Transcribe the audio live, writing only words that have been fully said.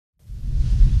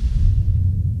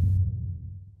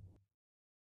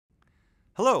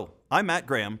Hello, I'm Matt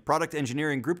Graham, Product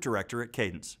Engineering Group Director at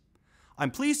Cadence.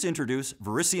 I'm pleased to introduce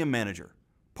Verisium Manager,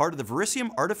 part of the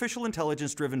Verisium Artificial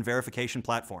Intelligence-driven verification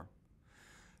platform.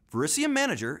 Verisium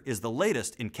Manager is the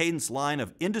latest in Cadence line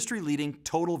of industry-leading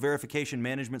total verification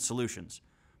management solutions,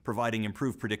 providing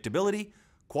improved predictability,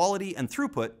 quality, and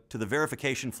throughput to the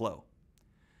verification flow.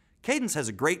 Cadence has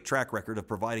a great track record of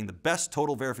providing the best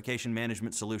total verification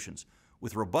management solutions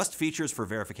with robust features for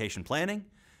verification planning,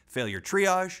 failure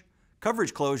triage,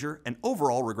 coverage closure, and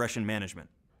overall regression management.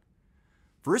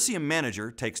 Verisium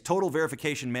Manager takes total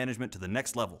verification management to the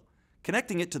next level,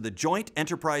 connecting it to the Joint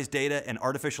Enterprise Data and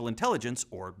Artificial Intelligence,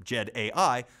 or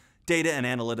JED-AI, data and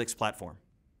analytics platform.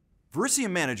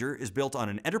 Verisium Manager is built on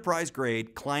an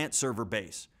enterprise-grade client-server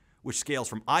base, which scales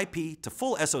from IP to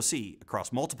full SOC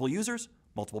across multiple users,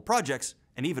 multiple projects,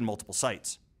 and even multiple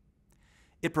sites.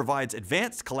 It provides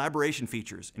advanced collaboration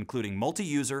features, including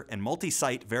multi-user and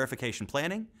multi-site verification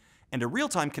planning, and a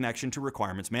real-time connection to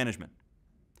requirements management.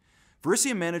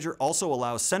 Verisium Manager also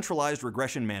allows centralized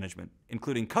regression management,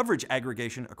 including coverage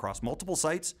aggregation across multiple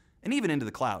sites and even into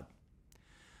the cloud.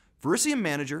 Verisium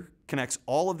Manager connects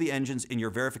all of the engines in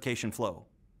your verification flow,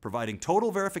 providing total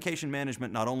verification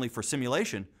management not only for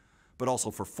simulation, but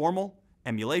also for formal,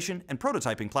 emulation, and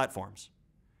prototyping platforms.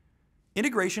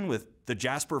 Integration with the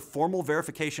Jasper Formal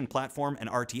Verification Platform and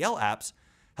RTL apps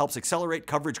helps accelerate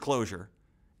coverage closure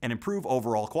and improve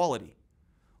overall quality,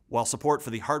 while support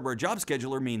for the hardware job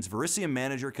scheduler means Verisium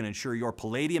Manager can ensure your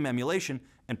Palladium emulation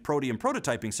and Protium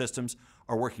prototyping systems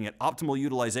are working at optimal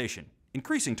utilization,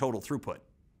 increasing total throughput.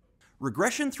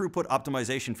 Regression throughput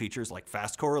optimization features like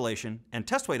fast correlation and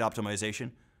test weight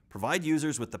optimization provide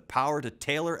users with the power to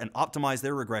tailor and optimize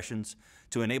their regressions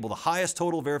to enable the highest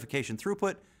total verification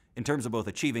throughput in terms of both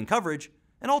achieving coverage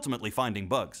and ultimately finding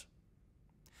bugs.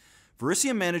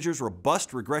 Verisium Manager's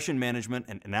robust regression management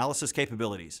and analysis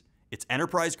capabilities, its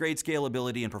enterprise-grade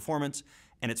scalability and performance,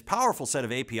 and its powerful set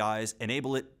of APIs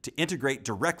enable it to integrate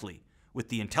directly with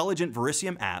the intelligent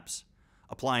Verisium apps,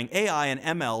 applying AI and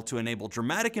ML to enable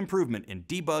dramatic improvement in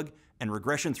debug and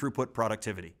regression throughput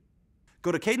productivity.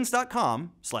 Go to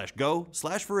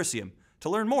cadence.com/go/Verisium to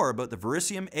learn more about the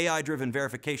Verisium AI-driven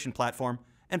verification platform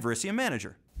and Verisium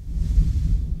Manager.